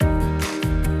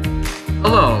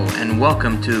and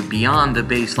welcome to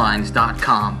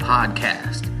BeyondTheBaselines.com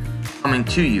podcast, coming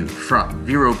to you from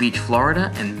Vero Beach,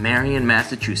 Florida and Marion,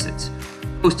 Massachusetts.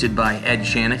 Hosted by Ed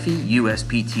Shanafy,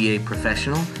 USPTA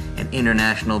professional and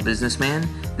international businessman,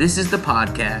 this is the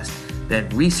podcast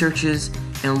that researches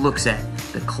and looks at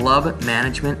the club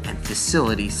management and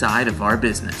facility side of our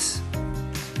business.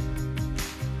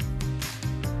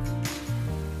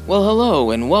 Well,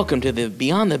 hello, and welcome to the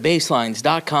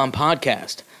BeyondTheBaselines.com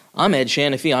podcast. I'm Ed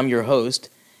Shanafy, I'm your host,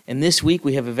 and this week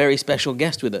we have a very special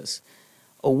guest with us,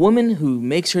 a woman who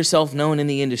makes herself known in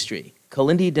the industry,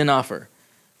 Kalindi Denofer.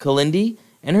 Kalindi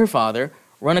and her father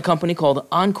run a company called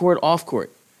On-Court Off-Court,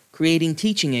 creating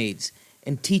teaching aids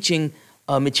and teaching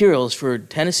materials for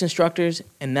tennis instructors,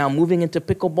 and now moving into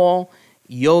pickleball,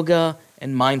 yoga,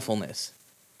 and mindfulness.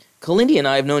 Kalindi and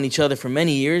I have known each other for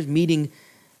many years, meeting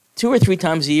 2 or 3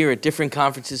 times a year at different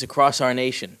conferences across our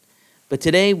nation. But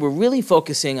today, we're really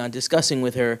focusing on discussing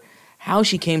with her how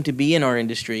she came to be in our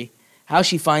industry, how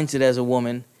she finds it as a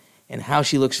woman, and how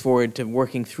she looks forward to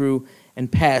working through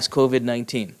and past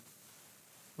COVID-19.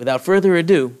 Without further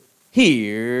ado,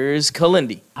 here's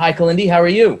Kalindi. Hi, Kalindi. How are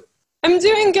you? I'm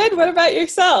doing good. What about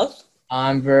yourself?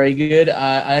 I'm very good.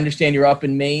 I understand you're up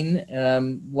in Maine.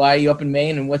 Why are you up in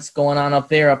Maine, and what's going on up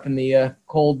there, up in the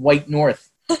cold, white north?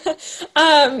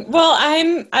 Well,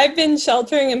 I've been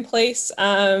sheltering in place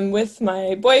with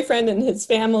my boyfriend and his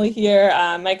family here.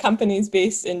 My company's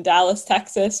based in Dallas,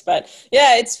 Texas, but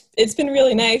yeah, it's been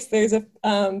really nice. There's a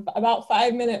about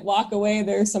 5-minute walk away.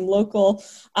 There's some local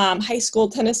high school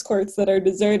tennis courts that are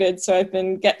deserted, so I've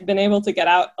been able to get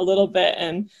out a little bit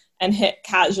and hit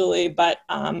casually. But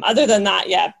other than that,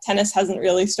 yeah, tennis hasn't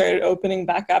really started opening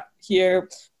back up here,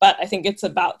 but I think it's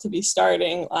about to be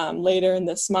starting later in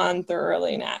this month or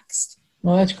early next.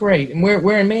 Well, that's great. And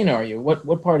where in Maine are you?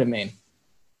 What part of Maine?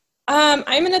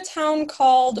 I'm in a town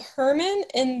called Herman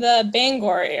in the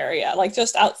Bangor area, like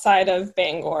just outside of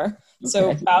Bangor. Okay. So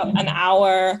about an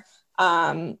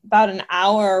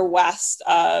hour west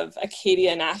of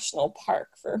Acadia National Park.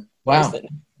 For wow, those that know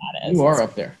what that is. You are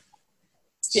up there.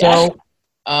 Yeah.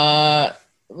 So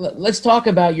let's talk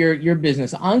about your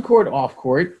business, on-court,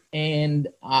 off-court, and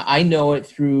I know it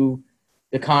through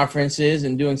the conferences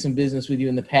and doing some business with you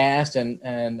in the past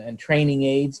and training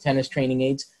aids, tennis training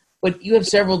aids, but you have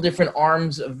several different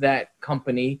arms of that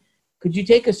company. Could you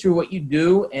take us through what you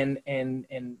do and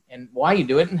why you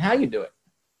do it and how you do it?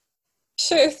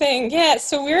 Sure thing. Yeah,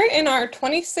 so we're in our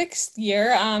 26th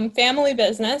year, family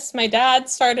business. My dad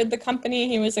started the company.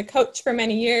 He was a coach for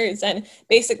many years and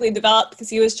basically developed because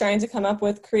he was trying to come up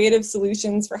with creative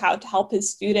solutions for how to help his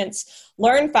students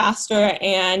learn faster.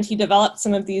 And he developed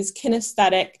some of these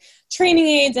kinesthetic training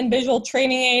aids and visual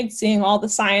training aids, seeing all the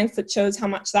science that shows how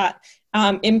much that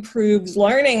improves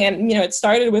learning. And, it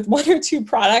started with 1 or 2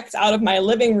 products out of my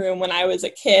living room when I was a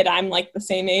kid. I'm like the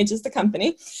same age as the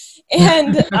company.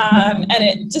 And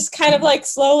it just kind of like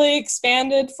slowly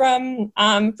expanded from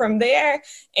there.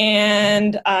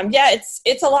 And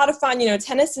it's a lot of fun.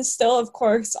 Tennis is still, of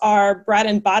course, our bread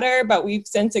and butter, but we've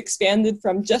since expanded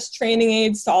from just training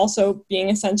aids to also being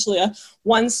essentially a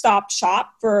one-stop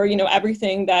shop for,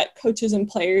 everything that coaches and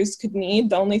players could need.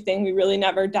 The only thing we really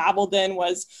never dabbled in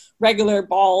was regular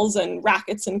balls and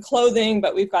rackets and clothing,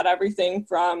 but we've got everything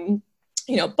from,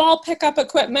 ball pickup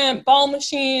equipment, ball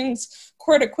machines,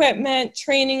 court equipment,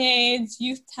 training aids,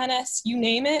 youth tennis, you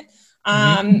name it.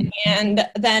 And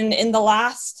then in the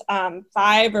last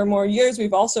 5 or more years,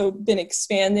 we've also been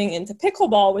expanding into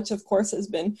pickleball, which of course has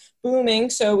been booming.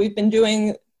 So we've been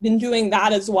doing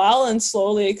that as well and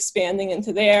slowly expanding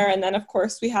into there. And then of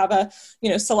course we have a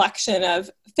selection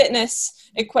of fitness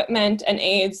equipment and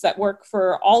aids that work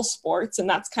for all sports. And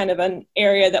that's kind of an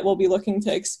area that we'll be looking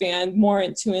to expand more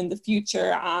into in the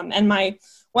future. And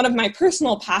one of my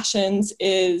personal passions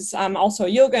is also a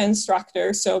yoga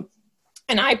instructor.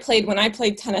 When I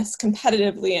played tennis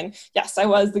competitively, and yes, I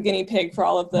was the guinea pig for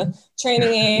all of the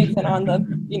training aids and on the,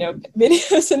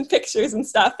 videos and pictures and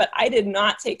stuff, but I did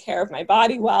not take care of my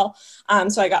body well.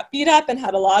 So I got beat up and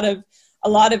had a lot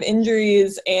of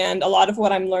injuries, and a lot of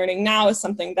what I'm learning now is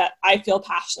something that I feel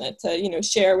passionate to,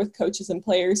 share with coaches and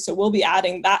players. So we'll be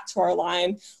adding that to our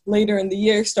line later in the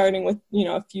year, starting with,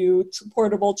 a few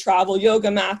portable travel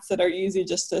yoga mats that are easy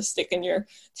just to stick in your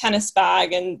tennis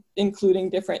bag, and including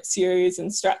different series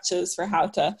and stretches for how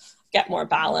to get more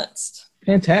balanced.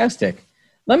 Fantastic.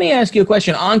 Let me ask you a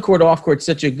question. On-court, off-court,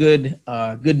 such a good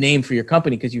name for your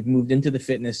company because you've moved into the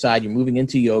fitness side, you're moving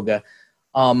into yoga.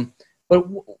 But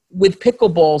with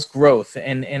pickleball's growth,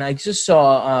 and I just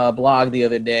saw a blog the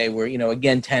other day where,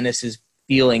 again, tennis is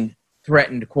feeling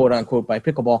threatened, quote unquote, by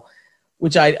pickleball.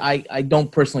 which I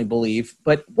don't personally believe.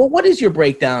 But what is your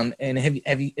breakdown? And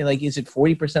have you like, is it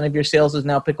 40% of your sales is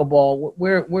now pickleball?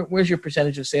 Where's your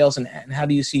percentage of sales, and how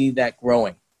do you see that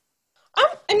growing?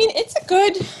 I mean,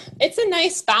 it's a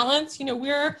nice balance. You know,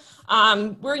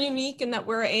 we're unique in that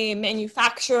we're a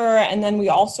manufacturer, and then we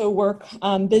also work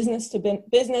business to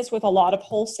business with a lot of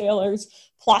wholesalers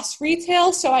plus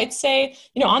retail. So I'd say,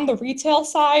 you know, on the retail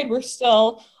side, we're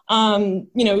still, you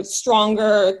know,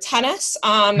 stronger tennis,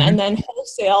 and then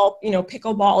wholesale. You know,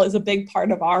 pickleball is a big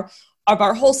part of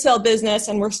our wholesale business,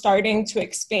 and we're starting to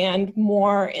expand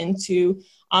more into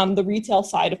the retail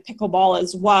side of pickleball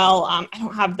as well. I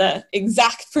don't have the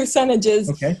exact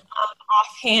percentages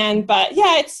offhand, but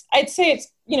yeah, I'd say it's,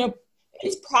 you know,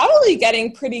 it's probably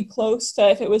getting pretty close to,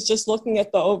 if it was just looking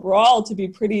at the overall, to be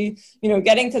pretty, you know,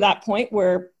 getting to that point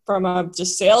where from a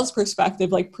just sales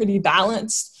perspective, like pretty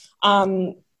balanced,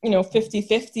 you know,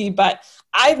 50-50, but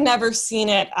I've never seen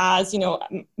it as, you know,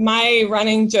 my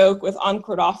running joke with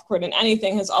on-court, off-court, and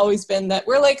anything has always been that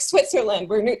we're like Switzerland,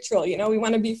 we're neutral, you know, we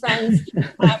want to be friends. We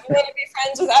want to be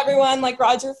friends with everyone, like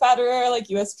Roger Federer, like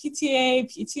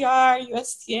USPTA, PTR,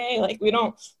 USTA, like we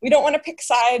don't want to pick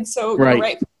sides. So right. You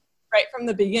know, right from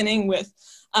the beginning with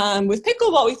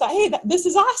pickleball, we thought, hey, this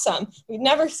is awesome. We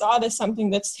never saw this something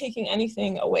that's taking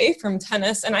anything away from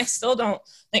tennis. And I still don't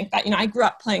think that, you know, I grew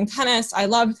up playing tennis. I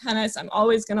love tennis. I'm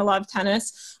always going to love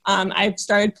tennis. I've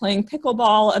started playing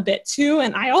pickleball a bit too.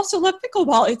 And I also love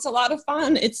pickleball. It's a lot of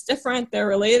fun. It's different. They're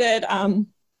related.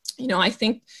 You know, I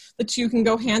think the two can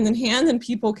go hand in hand, and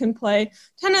people can play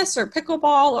tennis or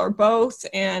pickleball or both.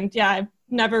 And yeah, I've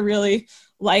never really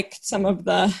liked some of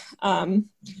the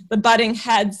butting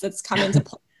heads that's come into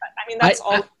play. But, I mean, that's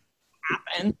all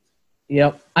happen.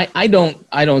 Yep. I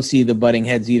don't see the butting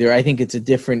heads either. I think it's a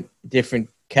different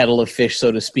kettle of fish,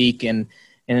 so to speak. And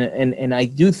I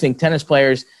do think tennis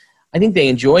players, I think they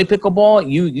enjoy pickleball.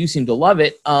 You seem to love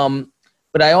it.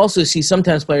 But I also see some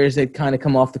tennis players that kind of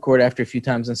come off the court after a few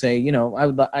times and say, you know,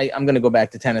 I'm going to go back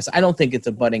to tennis. I don't think it's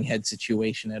a butting head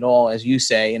situation at all, as you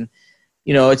say. And,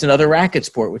 you know, it's another racket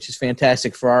sport, which is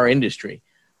fantastic for our industry.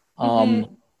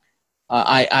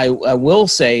 I will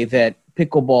say that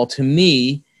pickleball, to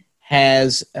me,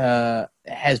 has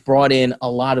brought in a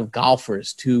lot of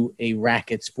golfers to a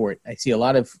racket sport. I see a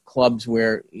lot of clubs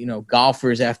where, you know,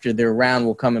 golfers after their round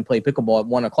will come and play pickleball at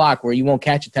 1:00, where you won't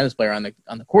catch a tennis player on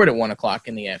the court at 1:00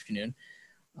 in the afternoon.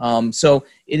 So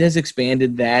it has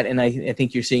expanded that, and I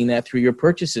think you're seeing that through your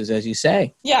purchases, as you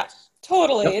say. Yeah,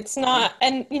 totally. Yep. It's not,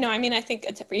 and you know, I mean, I think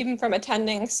even from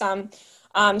attending some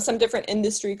different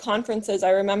industry conferences,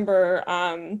 I remember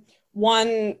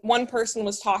one person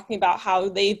was talking about how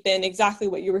they've been exactly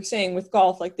what you were saying with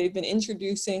golf, like they've been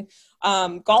introducing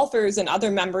golfers and other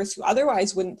members who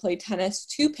otherwise wouldn't play tennis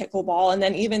to pickleball, and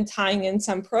then even tying in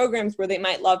some programs where they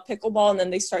might love pickleball and then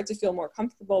they start to feel more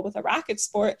comfortable with a racket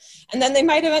sport, and then they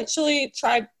might eventually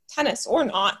try tennis or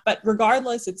not, but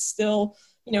regardless, it's still,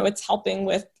 you know, it's helping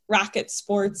with racket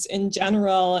sports in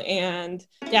general. And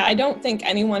yeah, I don't think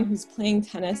anyone who's playing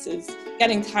tennis is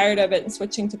getting tired of it and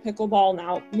switching to pickleball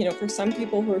now. You know, for some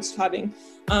people who are having,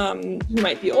 who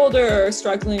might be older or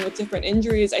struggling with different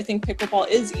injuries, I think pickleball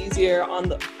is easier on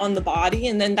the body,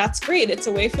 and then that's great. It's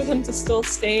a way for them to still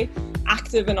stay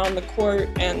active and on the court,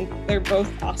 and they're both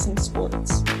awesome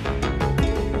sports.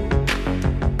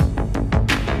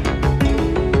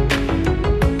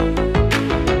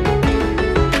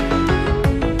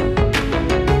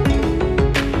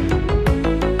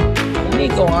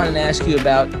 Go on and ask you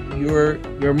about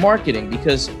your marketing,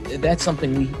 because that's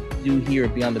something we do here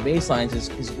at Beyond the Baselines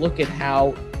is look at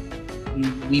how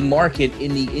we market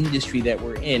in the industry that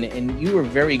we're in, and you are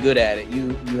very good at it.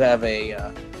 You have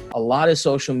a lot of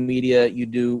social media. You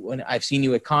do, when I've seen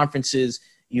you at conferences,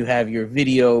 you have your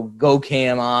video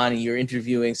GoCam on, and you're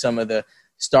interviewing some of the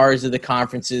stars of the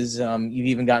conferences. You've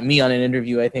even got me on an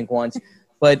interview, I think, once.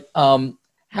 But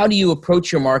how do you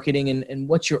approach your marketing, and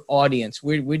what's your audience?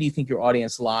 Where do you think your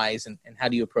audience lies, and how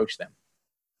do you approach them?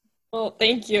 Well,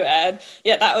 thank you, Ed.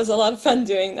 Yeah, that was a lot of fun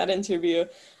doing that interview.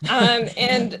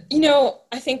 And, you know,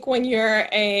 I think when you're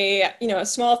a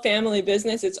small family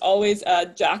business, it's always a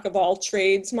jack of all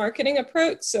trades marketing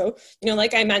approach. So, you know,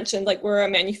 like I mentioned, like we're a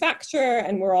manufacturer,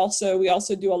 and we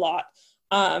also do a lot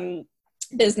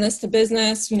business to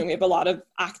business. You know, we have a lot of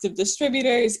active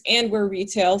distributors, and we're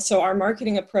retail. So our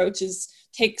marketing approach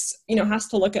has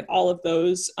to look at all of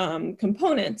those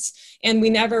components. And we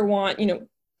never want, you know,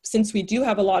 since we do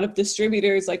have a lot of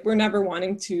distributors, like we're never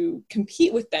wanting to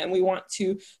compete with them. We want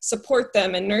to support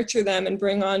them and nurture them and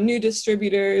bring on new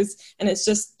distributors. And it's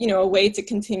just, a way to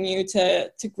continue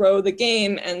to grow the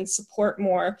game and support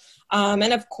more.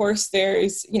 And of course,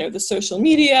 there's, the social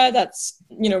media that's,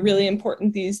 really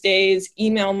important these days,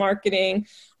 email marketing.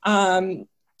 I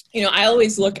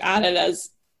always look at it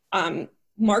as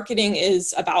marketing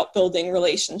is about building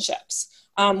relationships.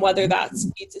 Whether that's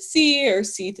B2C or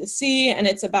C2C, and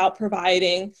it's about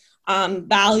providing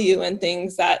value and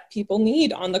things that people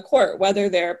need on the court, whether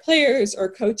they're players or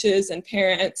coaches and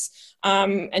parents.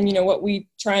 What we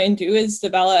try and do is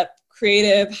develop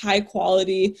creative, high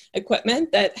quality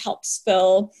equipment that helps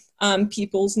fill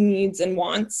people's needs and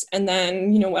wants. And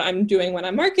then, what I'm doing when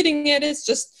I'm marketing it is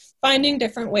just finding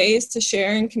different ways to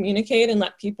share and communicate and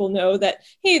let people know that,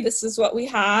 hey, this is what we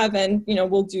have. And,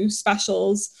 we'll do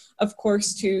specials, of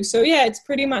course, too. So yeah, it's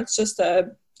pretty much just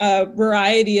a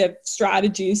variety of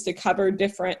strategies to cover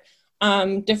different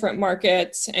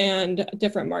markets and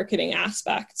different marketing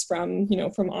aspects from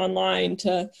online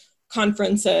to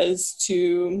conferences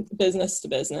to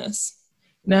business.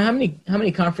 Now, how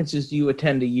many conferences do you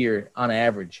attend a year on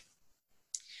average?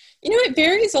 It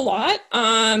varies a lot.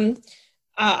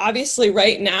 Obviously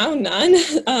right now, none,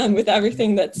 with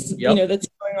everything that's, that's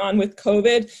going on with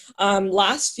COVID.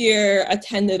 Last year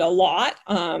attended a lot,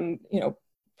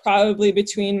 probably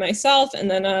between myself and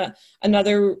then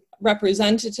another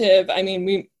representative. I mean,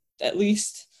 we at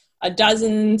least a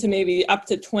dozen to maybe up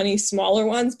to 20 smaller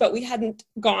ones, but we hadn't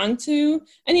gone to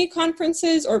any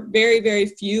conferences, or very, very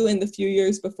few in the few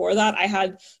years before that. I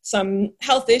had some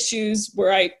health issues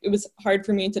where it was hard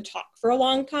for me to talk for a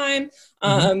long time.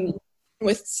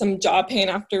 With some jaw pain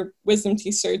after wisdom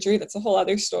teeth surgery. That's a whole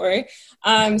other story.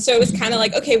 So it was kind of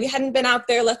like, okay, we hadn't been out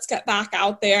there, let's get back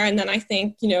out there. And then I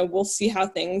think, we'll see how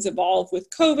things evolve with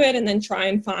COVID and then try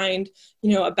and find,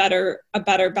 a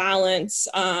better balance.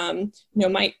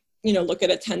 Might, look at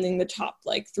attending the top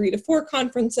 3 to 4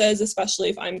 conferences, especially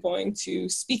if I'm going to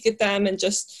speak at them, and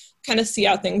just kind of see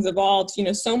how things evolve.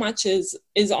 So much is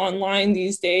online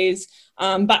these days.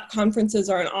 But conferences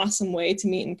are an awesome way to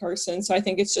meet in person. So I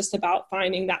think it's just about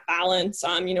finding that balance.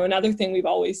 Another thing we've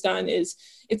always done is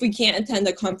if we can't attend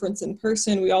a conference in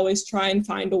person, we always try and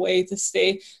find a way to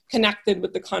stay connected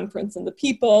with the conference and the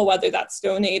people, whether that's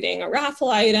donating a raffle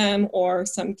item or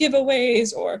some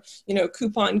giveaways or,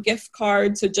 coupon gift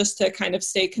cards. So just to kind of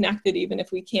stay connected, even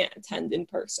if we can't attend in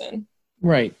person.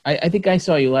 Right. I think I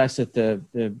saw you last at the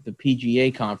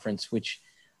PGA conference, which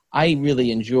I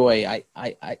really enjoy.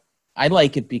 I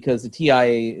like it because the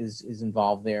TIA is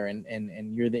involved there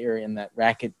and you're there in that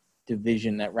racket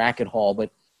division, that racket hall.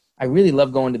 But I really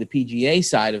love going to the PGA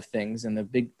side of things and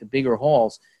the bigger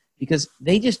halls, because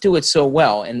they just do it so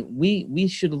well. And we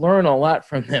should learn a lot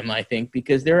from them, I think,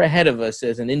 because they're ahead of us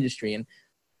as an industry. And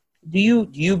do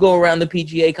you go around the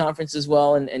PGA conference as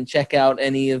well and check out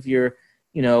any of your,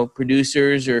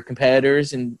 producers or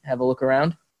competitors and have a look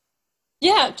around?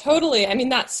 Yeah, totally. I mean,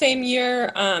 that same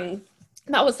year,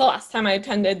 that was the last time I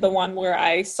attended the one where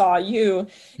I saw you.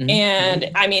 Mm-hmm.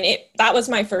 And I mean, that was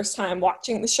my first time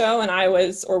watching the show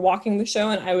walking the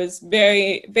show. And I was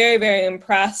very, very, very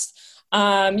impressed.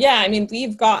 I mean,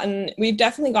 we've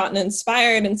definitely gotten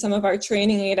inspired in some of our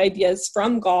training aid ideas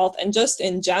from golf, and just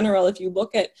in general, if you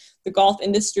look at the golf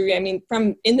industry, I mean,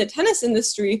 in the tennis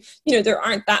industry, there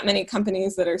aren't that many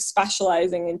companies that are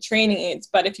specializing in training aids.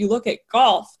 But if you look at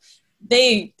golf,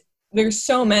 there's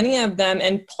so many of them,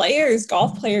 and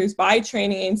golf players buy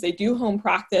training aids, they do home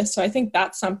practice. So I think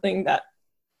that's something that,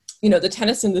 the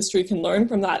tennis industry can learn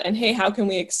from that. And hey, how can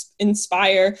we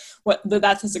inspire whether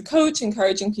that's as a coach,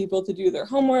 encouraging people to do their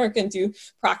homework and do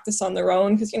practice on their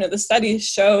own? Because, the studies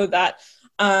show that,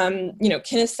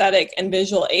 kinesthetic and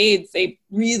visual aids, they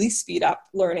really speed up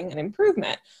learning and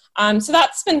improvement. So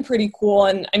that's been pretty cool.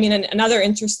 And I mean, another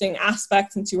interesting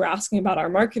aspect, since you were asking about our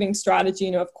marketing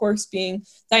strategy, of course, being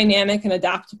dynamic and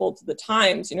adaptable to the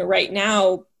times. Right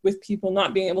now, with people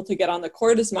not being able to get on the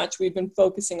court as much, we've been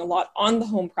focusing a lot on the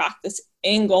home practice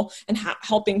angle and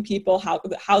helping people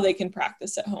how they can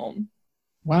practice at home.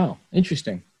 Wow.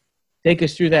 Interesting. Take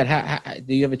us through that. How,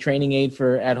 do you have a training aid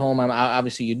for at home?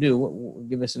 Obviously you do.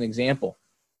 Give us an example.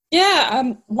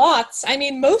 Yeah, lots. I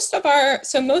mean, most of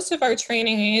our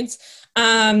training aids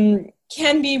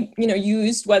can be,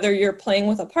 used whether you're playing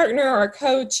with a partner or a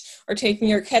coach or taking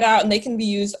your kid out, and they can be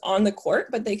used on the court,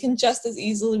 but they can just as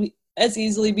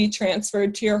easily be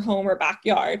transferred to your home or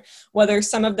backyard, whether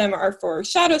some of them are for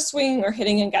shadow swing or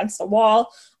hitting against a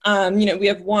wall. We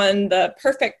have the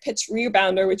perfect pitch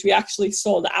rebounder, which we actually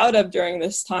sold out of during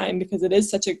this time because it is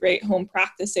such a great home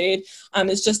practice aid.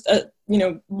 It's just a,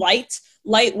 light,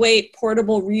 lightweight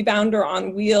portable rebounder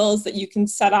on wheels that you can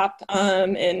set up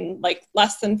in like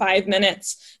less than 5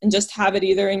 minutes and just have it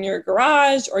either in your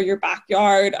garage or your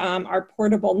backyard. Our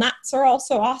portable nets are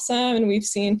also awesome. And we've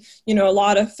seen, a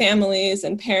lot of families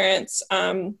and parents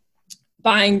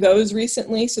buying those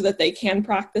recently so that they can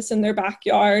practice in their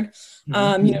backyard.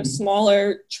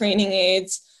 Smaller training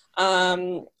aids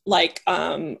like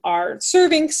our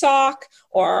serving sock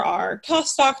or our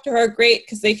toss doctor are great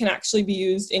because they can actually be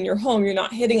used in your home. You're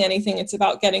not hitting anything. It's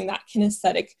about getting that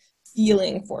kinesthetic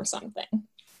feeling for something.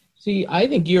 See, I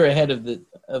think you're ahead of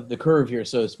the curve here,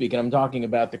 so to speak. And I'm talking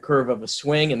about the curve of a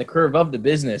swing and the curve of the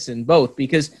business in both,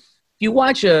 because if you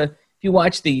watch the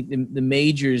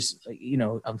majors,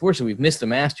 unfortunately we've missed the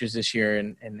Masters this year,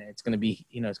 and it's going to be,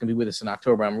 it's going to be with us in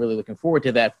October. I'm really looking forward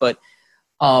to that. But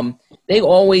they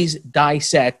always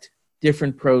dissect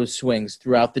different pros' swings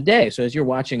throughout the day. So as you're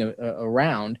watching a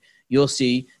round, you'll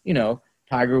see,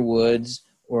 Tiger Woods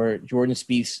or Jordan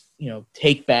Spieth's,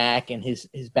 take back and his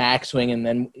backswing, and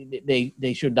then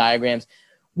they show diagrams.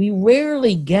 We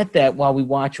rarely get that while we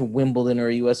watch a Wimbledon or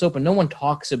a U.S. Open. No one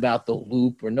talks about the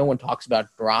loop, or no one talks about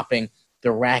dropping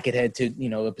the racket head to,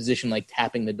 a position like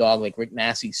tapping the dog, like Rick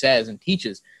Massey says and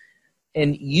teaches.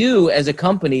 And you, as a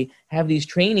company, have these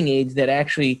training aids that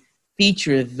actually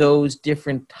feature those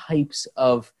different types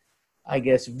of,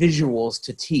 visuals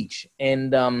to teach.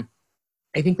 And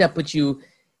I think that puts you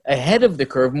ahead of the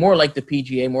curve, more like the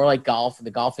PGA, more like golf,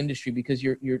 the golf industry, because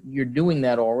you're doing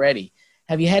that already.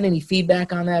 Have you had any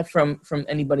feedback on that from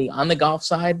anybody on the golf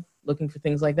side looking for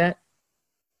things like that?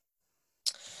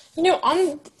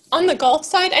 On the golf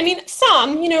side,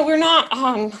 some, we're not,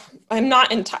 I'm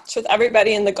not in touch with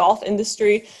everybody in the golf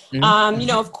industry. Mm-hmm.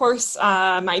 Of course,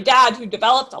 my dad, who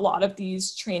developed a lot of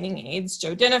these training aids,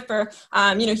 Joe Dinifer,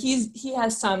 he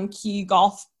has some key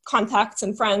golf contacts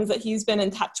and friends that he's been in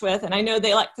touch with. And I know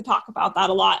they like to talk about that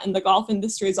a lot. And the golf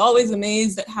industry is always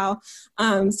amazed at how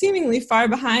seemingly far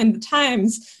behind the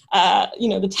times,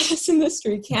 the tennis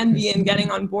industry can be in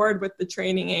getting on board with the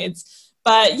training aids.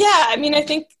 But yeah,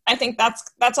 I think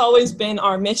that's always been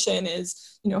our mission is,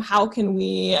 how can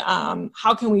we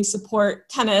support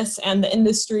tennis and the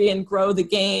industry and grow the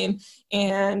game?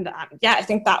 And I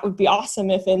think that would be awesome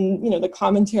if in, the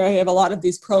commentary of a lot of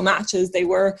these pro matches, they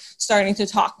were starting to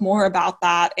talk more about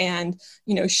that and,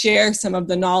 share some of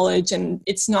the knowledge. And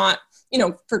it's not,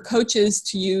 for coaches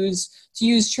to use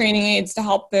training aids to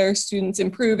help their students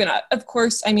improve. And of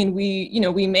course,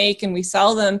 we make and we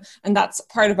sell them, and that's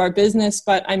part of our business.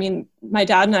 But my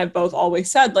dad and I have both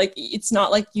always said, like, it's not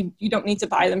like you don't need to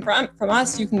buy them from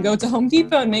us. You can go to Home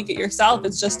Depot and make it yourself.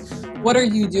 It's just, what are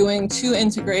you doing to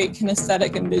integrate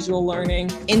kinesthetic and visual learning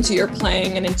into your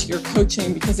playing and into your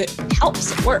coaching? Because it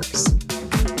helps, it works.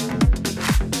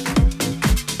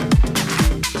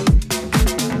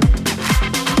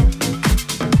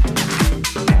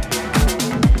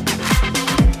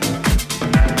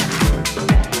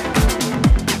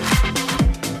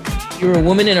 You're a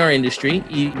woman in our industry.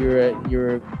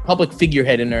 You're a public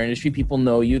figurehead in our industry. People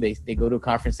know you. They go to a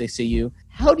conference, they see you.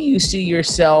 How do you see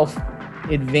yourself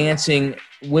advancing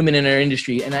women in our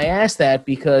industry? And I ask that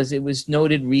because it was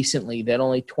noted recently that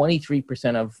only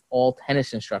 23% of all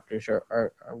tennis instructors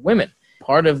are women.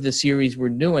 Part of the series we're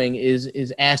doing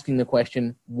is asking the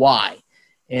question, why?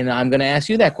 And I'm going to ask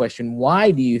you that question. Why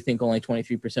do you think only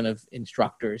 23% of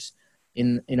instructors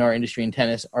in our industry in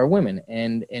tennis are women,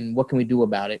 and what can we do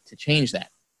about it to change that?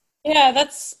 Yeah,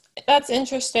 that's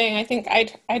interesting. I think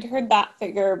I'd heard that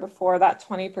figure before, that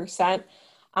 20%.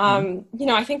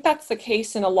 I think that's the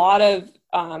case in a lot of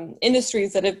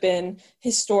industries that have been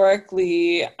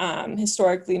historically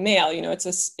male. It's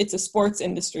a sports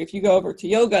industry. If you go over to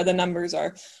yoga, the numbers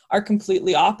are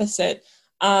completely opposite.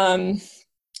 So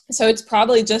it's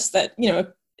probably just that,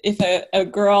 if a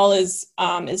girl is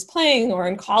playing or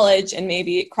in college and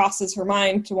maybe it crosses her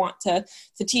mind to want to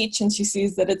teach, and she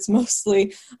sees that it's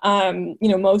mostly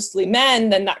men,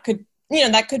 then that could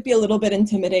be a little bit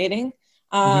intimidating,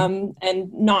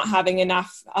 and not having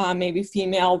enough maybe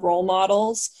female role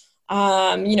models.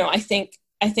 I think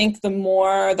the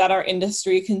more that our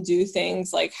industry can do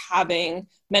things like having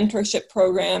mentorship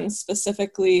programs,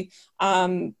 specifically,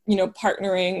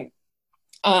 partnering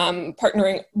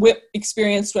with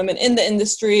experienced women in the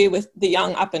industry with the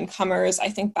young up and comers, I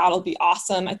think that'll be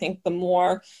awesome. I think the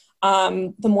more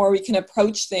we can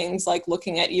approach things like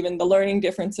looking at even the learning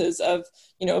differences of,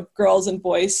 girls and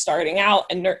boys starting out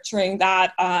and nurturing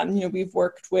that. We've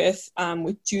worked with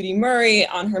Judy Murray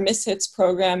on her Misfits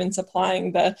program and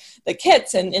supplying the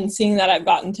kits, and seeing that, I've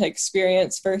gotten to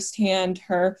experience firsthand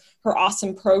her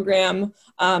awesome program,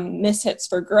 Misfits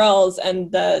for Girls,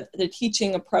 and the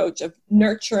teaching approach of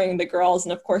nurturing the girls.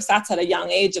 And of course, that's at a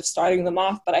young age of starting them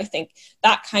off. But I think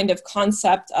that kind of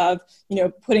concept of,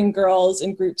 putting girls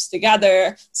in groups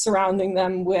together, surrounding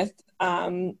them with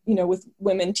with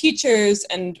women teachers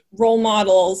and role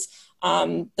models,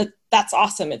 that's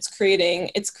awesome. It's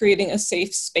creating a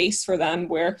safe space for them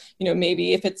where,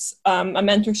 maybe if it's a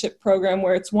mentorship program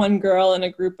where it's one girl in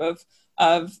a group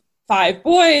of 5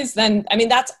 boys, then,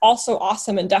 that's also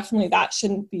awesome. And definitely that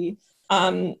shouldn't be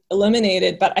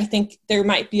eliminated. But I think it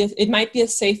might be a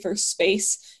safer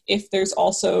space if there's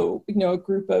also, a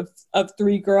group of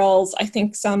 3 girls. I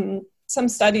think some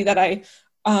study that I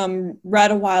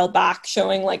read a while back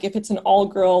showing, like, if it's an all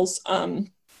girls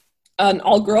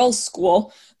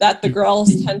school, that the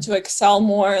girls tend to excel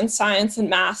more in science and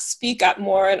math, speak up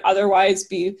more, and otherwise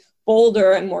be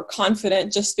bolder and more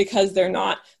confident, just because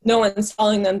no one's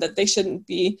telling them that they shouldn't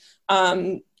be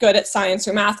good at science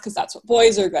or math because that's what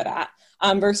boys are good at.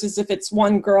 Versus if it's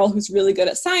one girl who's really good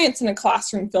at science in a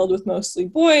classroom filled with mostly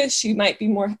boys, she might be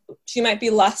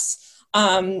less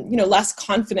less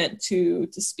confident to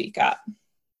speak up.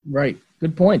 Right.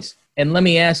 Good points. And let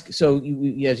me ask, so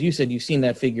as you said, you've seen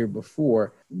that figure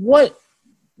before. What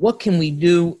can we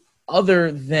do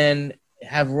other than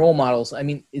have role models?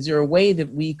 Is there a way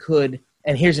that we could,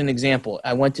 and here's an example.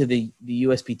 I went to the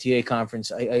USPTA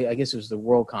conference. I guess it was the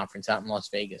World Conference out in Las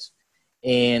Vegas.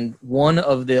 And one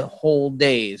of the whole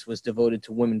days was devoted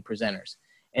to women presenters.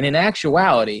 And in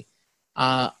actuality,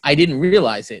 I didn't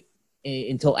realize it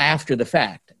until after the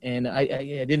fact. And I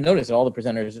didn't notice that all the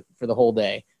presenters for the whole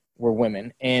day were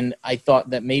women. And I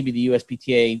thought that maybe the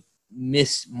USPTA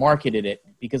mismarketed it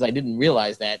because I didn't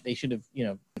realize that. They should have,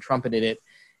 trumpeted it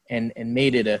and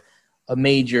made it a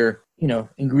major,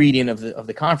 ingredient of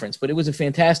the conference. But it was a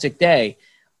fantastic day.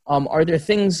 Are there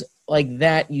things like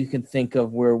that you can think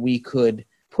of where we could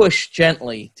push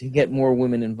gently to get more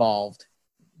women involved?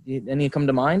 Any come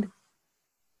to mind?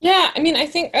 Yeah, I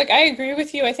think, I agree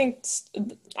with you. I think,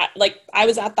 I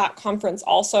was at that conference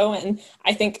also, and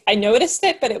I think I noticed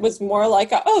it, but it was more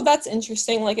like, oh, that's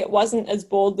interesting. Like, it wasn't as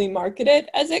boldly marketed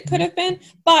as it could have been,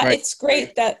 but right. It's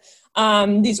great that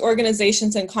these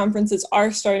organizations and conferences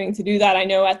are starting to do that. I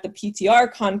know at the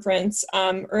PTR conference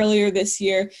earlier this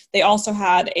year, they also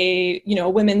had a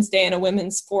Women's Day and a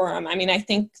Women's Forum. I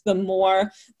think the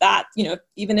more that,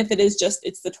 even if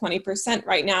it's the 20%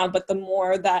 right now, but the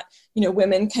more that,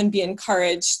 women can be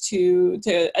encouraged to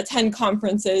attend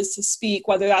conferences, to speak,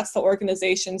 whether that's the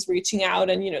organizations reaching out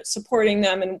and, supporting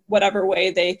them in whatever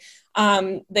way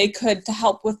they could to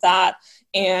help with that.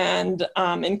 And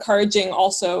encouraging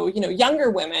also,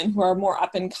 younger women who are more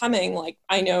up and coming. Like,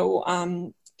 I know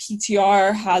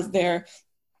PTR has their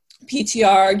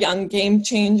PTR Young Game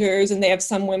Changers, and they have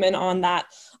some women on that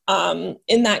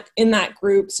in that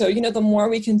group. So, the more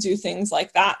we can do things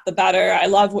like that, the better. I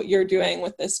love what you're doing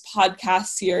with this podcast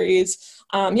series.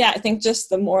 I think just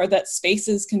the more that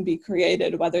spaces can be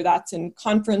created, whether that's in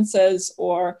conferences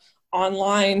or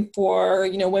online for,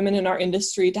 women in our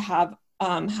industry to have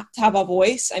a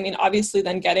voice. Obviously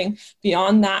then getting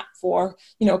beyond that for,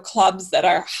 clubs that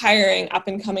are hiring up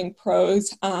and coming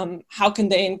pros, how can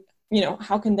they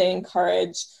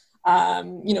encourage,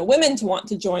 women to want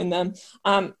to join them?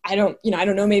 I don't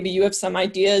know, maybe you have some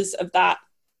ideas of that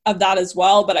as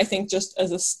well, but I think just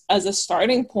as a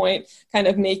starting point, kind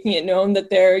of making it known that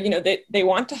they're, they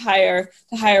want to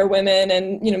hire women,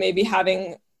 and, maybe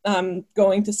having,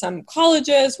 going to some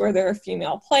colleges where there are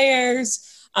female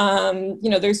players.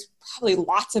 There's probably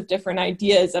lots of different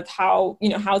ideas of how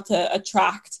to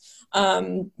attract,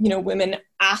 women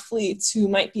athletes who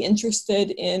might be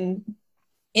interested in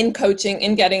coaching,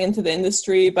 in getting into the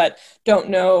industry, but don't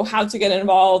know how to get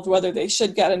involved, whether they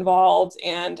should get involved,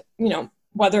 and,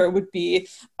 whether it would be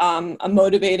a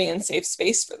motivating and safe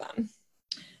space for them.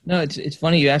 No, it's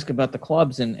funny you ask about the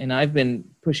clubs, and I've been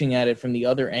pushing at it from the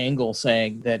other angle,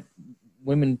 saying that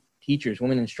women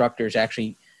instructors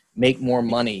actually make more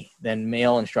money than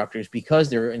male instructors because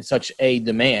they're in such a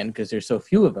demand, because there's so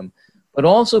few of them, but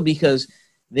also because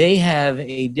they have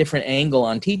a different angle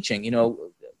on teaching.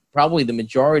 Probably the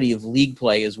majority of league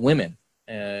play is women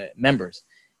members.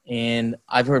 And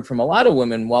I've heard from a lot of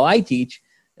women while I teach,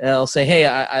 they'll say, hey,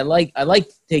 I like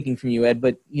taking from you, Ed,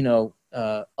 but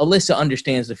Alyssa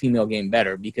understands the female game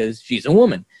better because she's a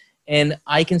woman. And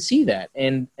I can see that.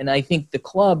 And I think the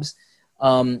clubs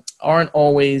aren't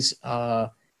always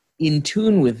in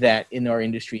tune with that in our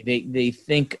industry. They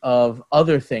think of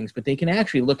other things, but they can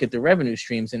actually look at the revenue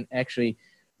streams and actually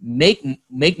make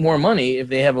more money if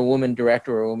they have a woman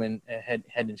director or a woman head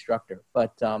instructor.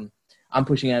 But I'm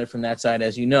pushing at it from that side,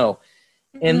 as you know.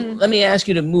 And let me ask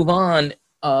you to move on.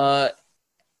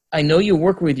 I know you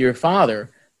work with your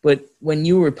father, but when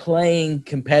you were playing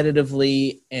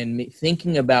competitively and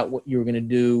thinking about what you were going to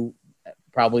do,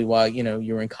 probably while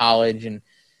you were in college and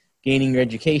gaining your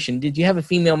education, did you have a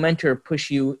female mentor push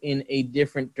you in a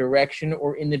different direction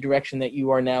or in the direction that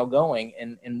you are now going?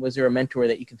 And was there a mentor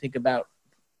that you can think about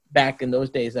back in those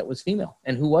days that was female?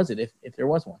 And who was it, if there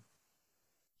was one?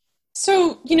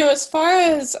 So, as far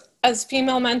as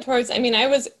female mentors, I mean, I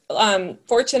was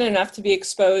fortunate enough to be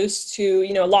exposed to,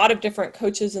 a lot of different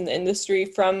coaches in the industry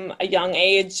from a young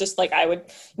age, just like I would,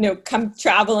 come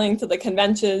traveling to the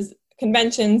conventions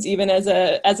even as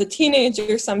a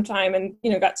teenager sometime, and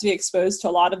got to be exposed to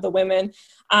a lot of the women.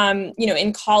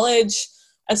 In college,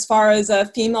 as far as a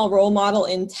female role model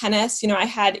in tennis, I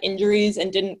had injuries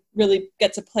and didn't really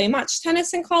get to play much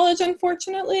tennis in college,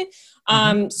 unfortunately.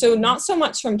 So not so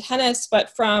much from tennis,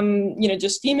 but from,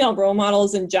 just female role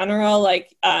models in general.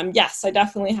 Like, yes, I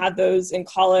definitely had those in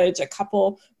college. A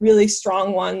couple really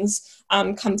strong ones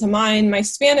come to mind. My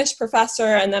Spanish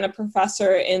professor, and then a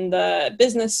professor in the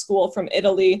business school from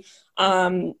Italy.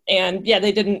 And yeah,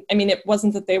 it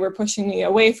wasn't that they were pushing me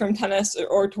away from tennis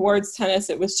or towards tennis.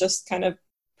 It was just kind of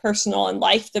personal and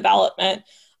life development.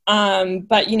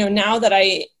 But, now that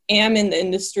I am in the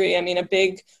industry, a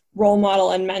big role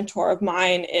model and mentor of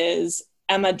mine is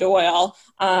Emma Doyle.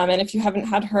 And if you haven't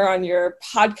had her on your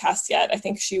podcast yet, I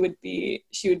think she would be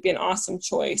an awesome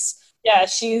choice. Yeah,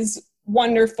 she's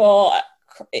wonderful,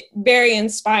 very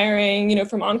inspiring,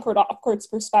 from on-court, off-court's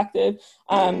perspective.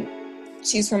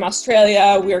 She's from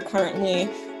Australia. We are currently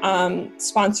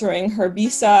sponsoring her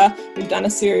visa. We've done a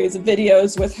series of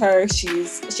videos with her. She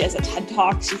has a TED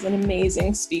Talk. She's an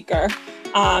amazing speaker.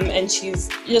 And she's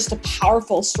just a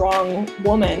powerful, strong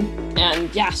woman.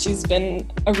 And yeah, she's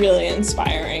been a really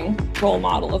inspiring role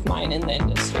model of mine in the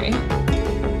industry.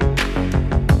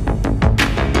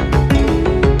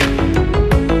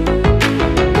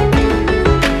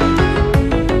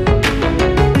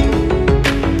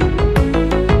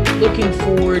 Looking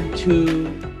forward to,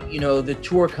 the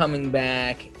tour coming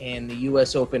back and the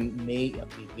U.S. Open.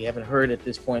 We haven't heard at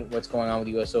this point what's going on with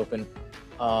the U.S. Open.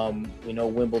 We know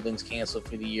Wimbledon's canceled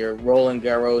for the year. Roland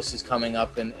Garros is coming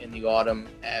up in the autumn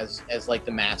as like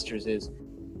the Masters is.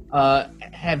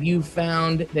 Have you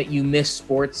found that you miss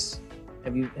sports?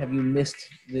 Have you missed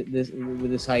this with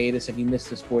this hiatus? Have you missed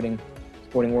the sporting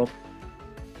world?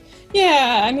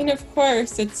 Yeah, of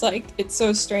course, it's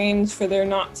so strange for there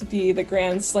not to be the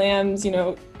Grand Slams,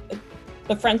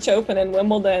 the French Open and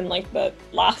Wimbledon. Like, the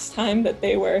last time that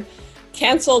they were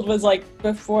canceled was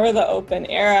before the Open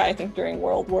era, I think during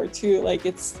World War II.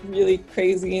 It's really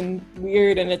crazy and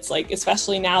weird, and it's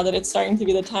especially now that it's starting to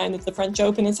be the time that the French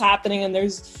Open is happening and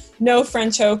there's no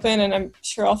French Open, and I'm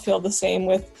sure I'll feel the same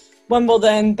with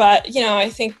Wimbledon. But I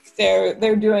think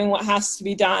they're doing what has to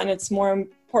be done. It's more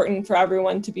important for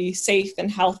everyone to be safe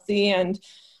and healthy, and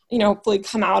hopefully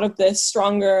come out of this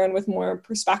stronger and with more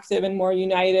perspective and more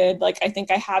united. I think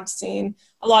I have seen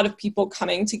a lot of people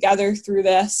coming together through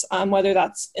this, whether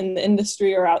that's in the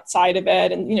industry or outside of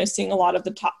it, and seeing a lot of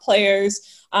the top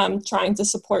players trying to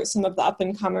support some of the up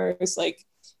and comers.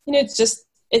 It's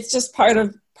just part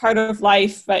of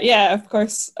life. But yeah, of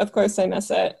course I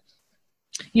miss it.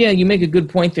 Yeah, you make a good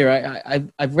point there.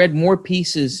 I've read more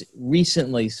pieces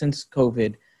recently since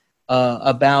COVID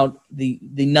about the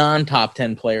non-top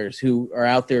 10 players who are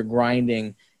out there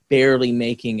grinding, barely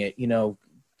making it,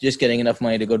 just getting enough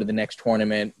money to go to the next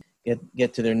tournament,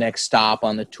 get to their next stop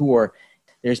on the tour.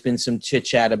 There's been some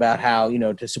chit-chat about how,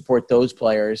 to support those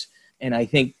players. And I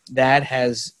think that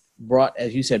has brought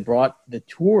the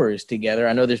tours together.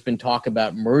 I know there's been talk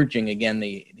about merging again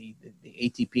the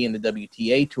ATP and the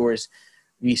WTA tours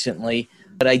recently,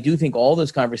 but I do think all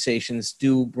those conversations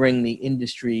do bring the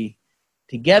industry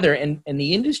together, and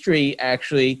the industry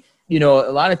actually, a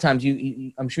lot of times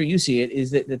I'm sure you see it, is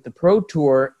that the pro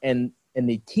tour and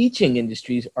the teaching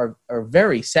industries are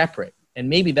very separate, and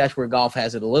maybe that's where golf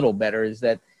has it a little better, is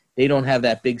that they don't have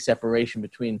that big separation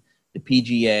between the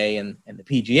PGA and the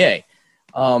PGA,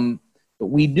 but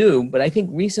we do. But I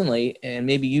think recently, and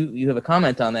maybe you have a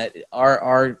comment on that,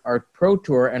 our pro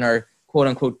tour and our quote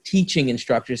unquote teaching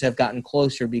instructors have gotten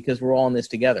closer because we're all in this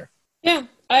together. Yeah,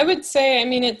 I would say,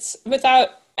 it's without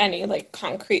any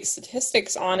concrete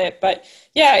statistics on it, but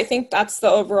yeah, I think that's the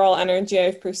overall energy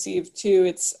I've perceived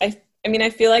too. I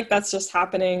feel like that's just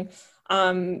happening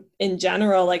in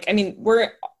general.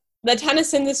 We're the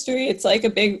tennis industry, it's like a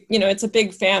big, it's a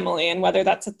big family, and whether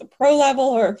that's at the pro level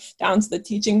or down to the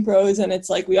teaching pros, and it's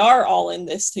like we are all in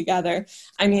this together.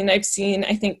 I mean, I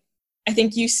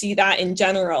think you see that in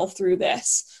general through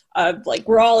this, of like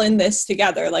we're all in this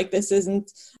together. Like this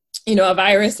isn't, a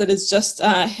virus that is just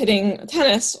hitting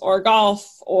tennis or golf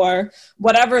or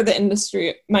whatever the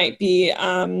industry might be.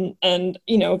 And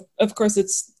of course,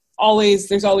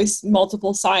 there's always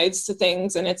multiple sides to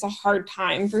things, and it's a hard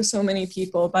time for so many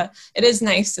people, but it is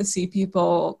nice to see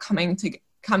people coming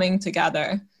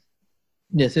together.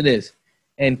 Yes, it is.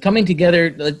 And coming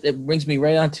together, it brings me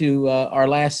right on to our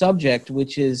last subject,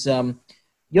 which is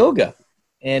yoga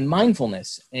and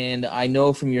mindfulness. And I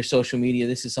know from your social media,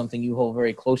 this is something you hold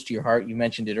very close to your heart. You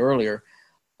mentioned it earlier.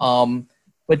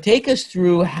 But take us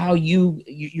through how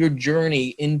your journey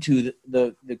into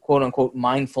the quote unquote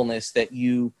mindfulness that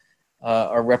you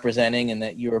are representing and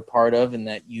that you're a part of and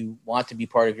that you want to be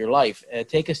part of your life.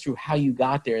 Take us through how you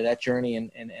got there, that journey,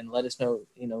 and let us know,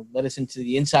 let us into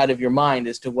the inside of your mind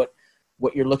as to what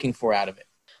you're looking for out of it.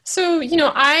 So,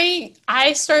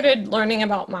 I started learning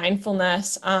about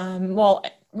mindfulness,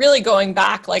 really going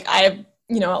back, like I've,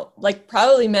 like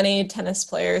probably many tennis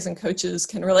players and coaches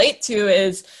can relate to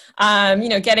is,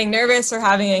 getting nervous or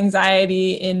having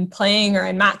anxiety in playing or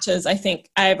in matches. I think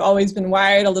I've always been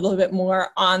wired a little bit more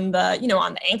on the,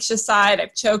 on the anxious side.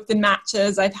 I've choked in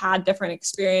matches. I've had different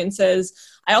experiences.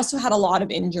 I also had a lot of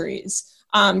injuries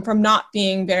from not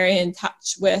being very in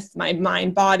touch with my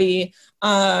mind body.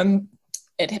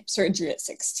 I had hip surgery at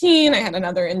 16. I had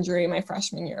another injury my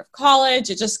freshman year of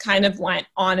college. It just kind of went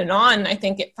on and on. I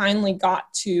think it finally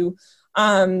got to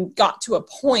a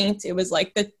point. It was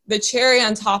like the cherry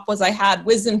on top was I had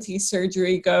wisdom teeth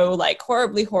surgery go like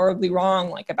horribly, horribly wrong,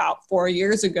 like about 4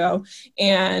 years ago.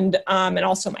 And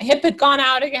also my hip had gone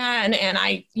out again. And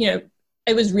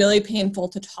it was really painful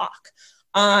to talk.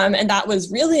 And that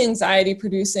was really anxiety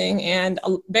producing and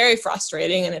very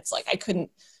frustrating. And it's like, I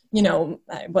couldn't,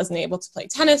 I wasn't able to play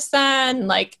tennis then,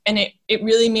 and it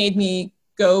really made me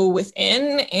go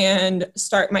within and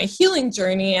start my healing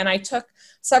journey. And I took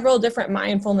several different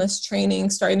mindfulness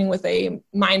trainings, starting with a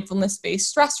mindfulness-based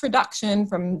stress reduction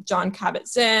from Jon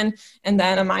Kabat-Zinn, and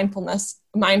then a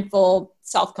mindful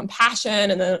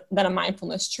self-compassion, and then a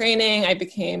mindfulness training. I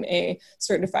became a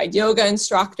certified yoga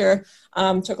instructor,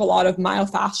 took a lot of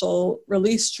myofascial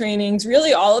release trainings.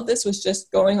 Really, all of this was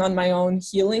just going on my own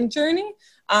healing journey.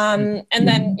 And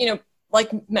then, like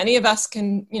many of us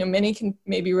many can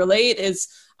maybe relate is,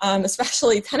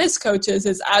 especially tennis coaches,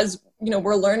 is as,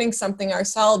 we're learning something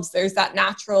ourselves, there's that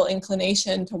natural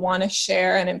inclination to want to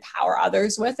share and empower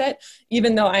others with it,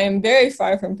 even though I am very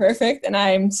far from perfect and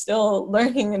I'm still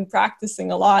learning and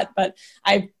practicing a lot. But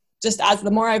as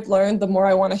the more I've learned, the more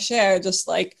I want to share, just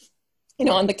like,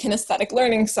 on the kinesthetic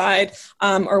learning side,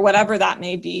 or whatever that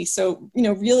may be. So,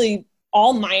 really,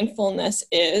 all mindfulness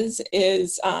is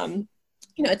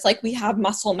it's like we have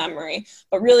muscle memory,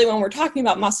 but really when we're talking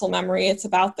about muscle memory, it's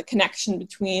about the connection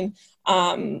between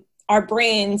our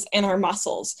brains and our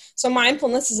muscles. So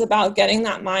mindfulness is about getting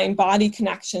that mind-body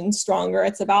connection stronger.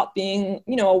 It's about being,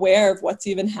 aware of what's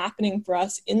even happening for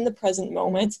us in the present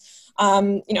moment.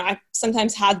 I've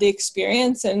sometimes had the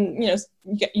experience, and,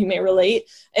 you may relate.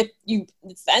 It's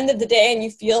the end of the day and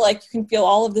you feel like you can feel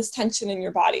all of this tension in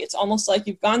your body. It's almost like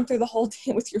you've gone through the whole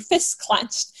day with your fists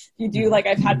clenched. You do, like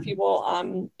I've had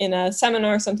people in a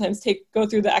seminar sometimes go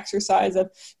through the exercise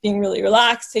of being really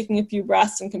relaxed, taking a few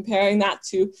breaths and comparing that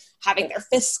to having their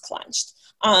fists clenched.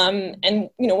 And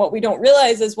what we don't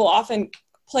realize is we'll often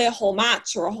play a whole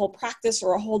match or a whole practice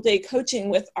or a whole day coaching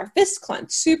with our fists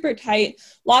clenched, super tight,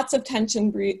 lots of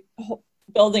tension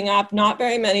building up, not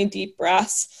very many deep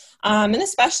breaths. And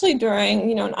especially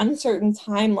during, an uncertain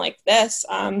time like this,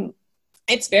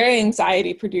 it's very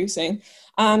anxiety producing.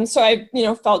 So I,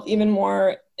 felt even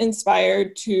more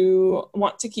inspired to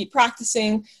want to keep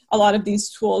practicing a lot of these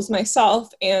tools myself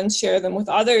and share them with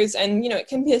others. And, it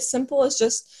can be as simple as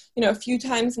just, a few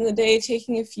times in the day,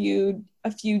 taking a few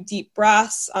deep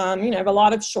breaths. I have a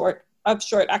lot of short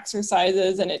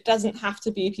exercises, and it doesn't have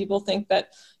to be, people think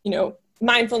that,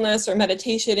 mindfulness or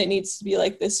meditation, it needs to be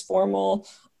like this formal,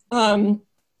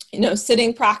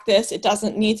 sitting practice. It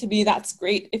doesn't need to be. That's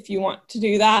great if you want to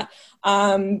do that.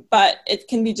 But it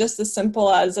can be just as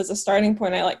simple as a starting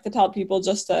point. I like to tell people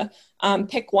just to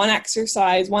pick one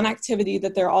exercise, one activity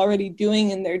that they're already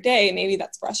doing in their day. Maybe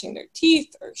that's brushing their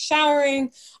teeth or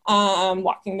showering,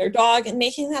 walking their dog, and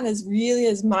making that as really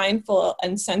as mindful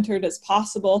and centered as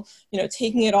possible,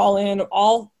 taking it all in,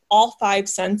 all five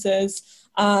senses.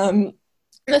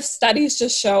 The studies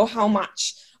just show how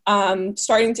much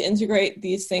starting to integrate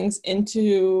these things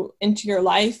into your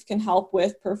life can help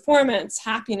with performance,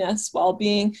 happiness,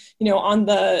 well-being. On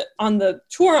the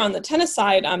tour, on the tennis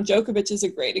side, Djokovic is a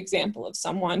great example of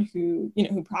someone who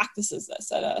practices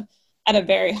this at a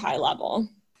very high level.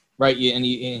 Right, and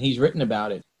he's written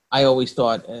about it. I always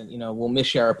thought, we'll miss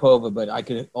Sharapova, but I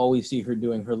could always see her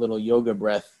doing her little yoga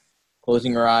breath,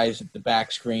 closing her eyes at the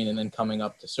back screen and then coming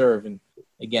up to serve. And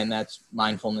again, that's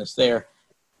mindfulness there.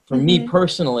 For me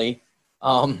personally,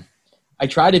 I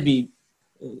try to be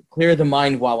clear the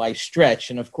mind while I stretch.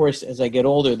 And of course, as I get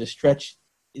older, the stretch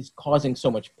is causing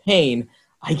so much pain,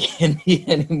 I can't be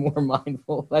any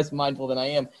less mindful than I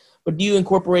am. But do you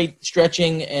incorporate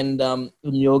stretching and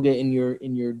yoga in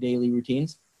your daily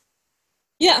routines?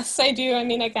 Yes, I do. I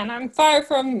mean, again, I'm far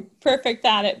from perfect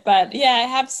at it, but yeah, I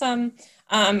have some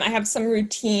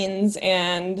routines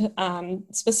and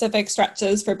specific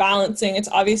stretches for balancing. It's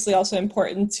obviously also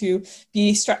important to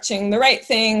be stretching the right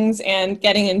things and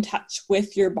getting in touch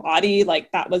with your body.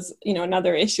 Like that was,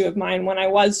 another issue of mine when I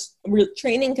was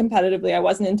training competitively. I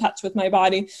wasn't in touch with my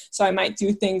body, so I might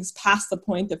do things past the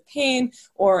point of pain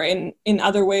or in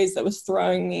other ways that was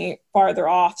throwing me farther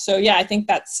off. So yeah, I think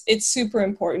it's super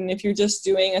important. If you're just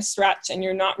doing a stretch and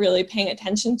you're not really paying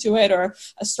attention to it, or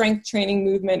a strength training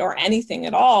movement or anything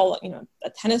at all, a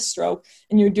tennis stroke,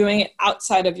 and you're doing it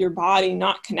outside of your body,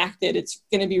 not connected, it's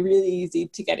going to be really easy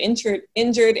to get injured,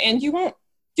 and you won't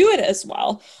do it as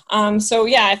well. So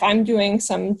yeah, if I'm doing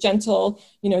some gentle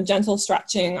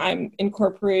stretching, I'm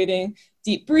incorporating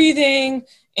deep breathing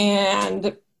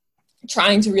and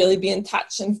trying to really be in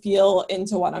touch and feel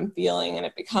into what I'm feeling, and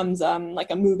it becomes like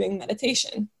a moving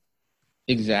meditation.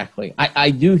 Exactly.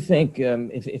 I do think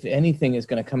if anything is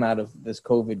going to come out of this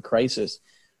COVID crisis,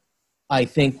 I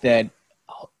think that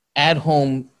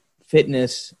at-home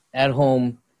fitness,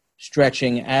 at-home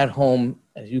stretching, at-home,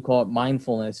 as you call it,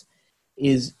 mindfulness,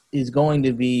 is going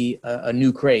to be a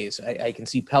new craze. I can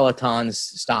see Peloton's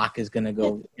stock is going to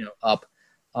go up.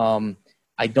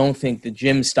 I don't think the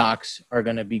gym stocks are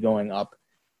going to be going up.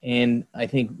 And I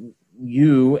think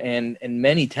you and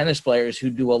many tennis players who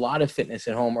do a lot of fitness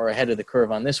at home are ahead of the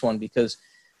curve on this one, because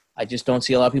I just don't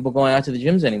see a lot of people going out to the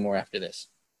gyms anymore after this.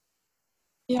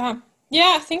 Yeah.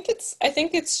 Yeah, I think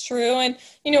it's true. And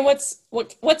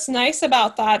what's nice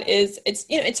about that is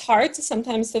it's hard to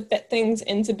sometimes to fit things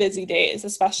into busy days,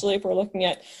 especially if we're looking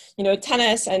at,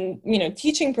 tennis and,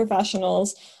 teaching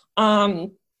professionals.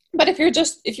 But if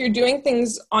you're doing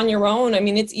things on your own, I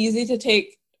mean, it's easy to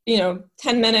take,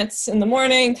 10 minutes in the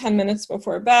morning, 10 minutes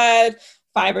before bed,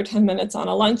 5 or 10 minutes on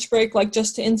a lunch break, like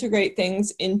just to integrate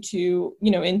things into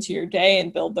your day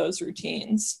and build those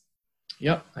routines.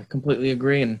 Yep, I completely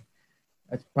agree. And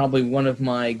that's probably one of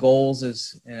my goals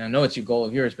and I know it's your goal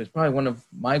of yours, but it's probably one of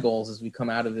my goals as we come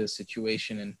out of this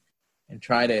situation and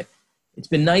try to, it's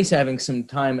been nice having some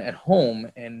time at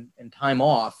home and time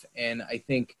off. And I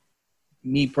think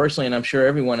me personally, and I'm sure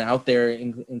everyone out there,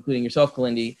 including yourself,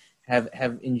 Kalindi,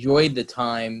 have enjoyed the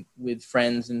time with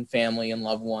friends and family and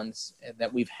loved ones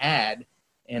that we've had.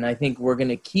 And I think we're going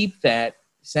to keep that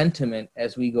sentiment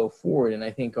as we go forward. And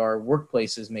I think our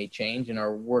workplaces may change and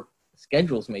our work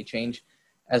schedules may change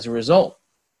as a result.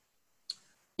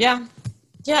 Yeah,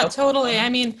 totally. I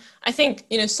mean, I think,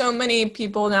 so many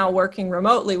people now working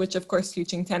remotely, which of course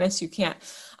teaching tennis, you can't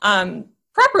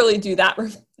properly do that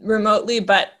remotely.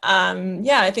 But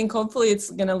I think hopefully it's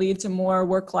going to lead to more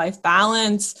work-life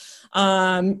balance.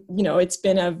 It's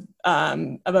been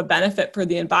of a benefit for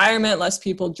the environment, less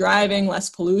people driving, less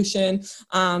pollution,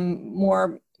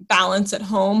 more balance at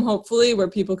home, hopefully, where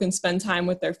people can spend time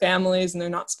with their families and they're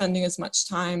not spending as much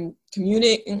time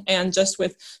commuting. And just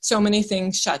with so many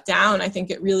things shut down, I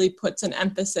think it really puts an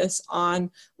emphasis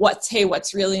on what's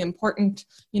really important,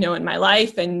 in my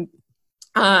life. And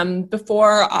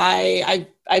before I've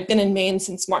been in Maine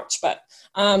since March, but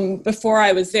before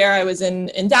I was there, I was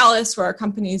in Dallas, where our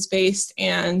company is based,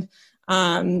 and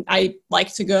I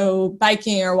like to go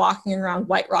biking or walking around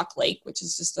White Rock Lake, which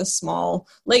is just a small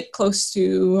lake close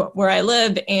to where I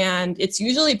live, and it's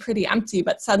usually pretty empty.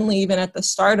 But suddenly, even at the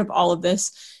start of all of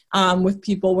this, with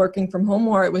people working from home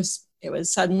more, it was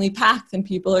suddenly packed, and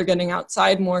people are getting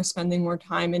outside more, spending more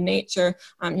time in nature.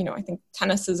 I think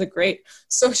tennis is a great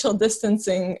social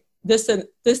distancing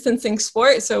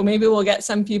sport, so maybe we'll get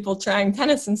some people trying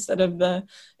tennis instead of the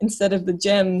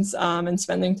gyms, and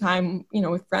spending time,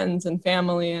 with friends and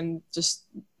family, and just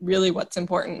really what's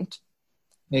important.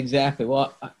 Exactly.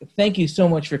 Well, thank you so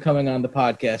much for coming on the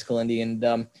podcast, Kalindi.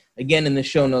 And again, in the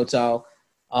show notes, I'll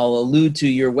allude to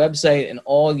your website and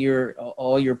all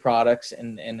your products,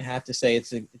 and have to say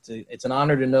it's an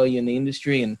honor to know you in the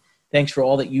industry, and thanks for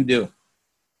all that you do.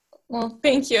 Well,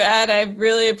 thank you, Ed. I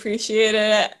really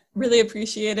appreciated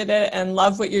it and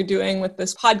love what you're doing with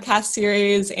this podcast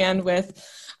series and with,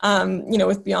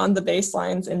 with Beyond the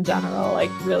Baselines in general,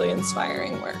 like really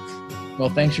inspiring work. Well,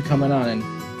 thanks for coming on, and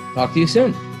talk to you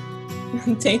soon.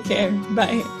 Take care.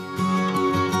 Bye.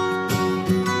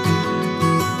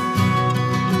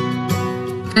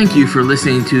 Thank you for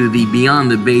listening to the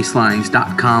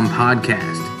BeyondTheBaselines.com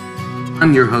podcast.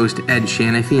 I'm your host, Ed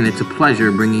Shanafy, and it's a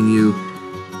pleasure bringing you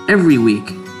every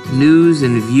week news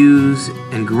and views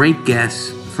and great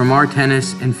guests from our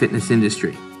tennis and fitness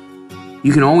industry.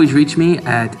 You can always reach me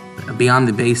at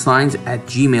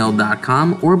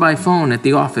beyondthebaselines@gmail.com or by phone at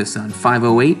the office on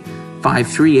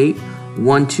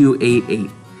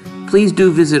 508-538-1288. Please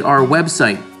do visit our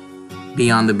website,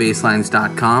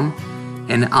 beyondthebaselines.com.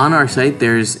 And on our site,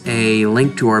 there's a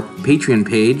link to our Patreon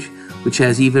page, which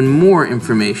has even more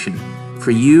information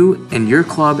for you and your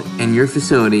club and your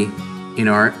facility in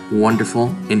our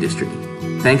wonderful industry.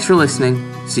 Thanks for listening.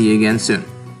 See you again soon.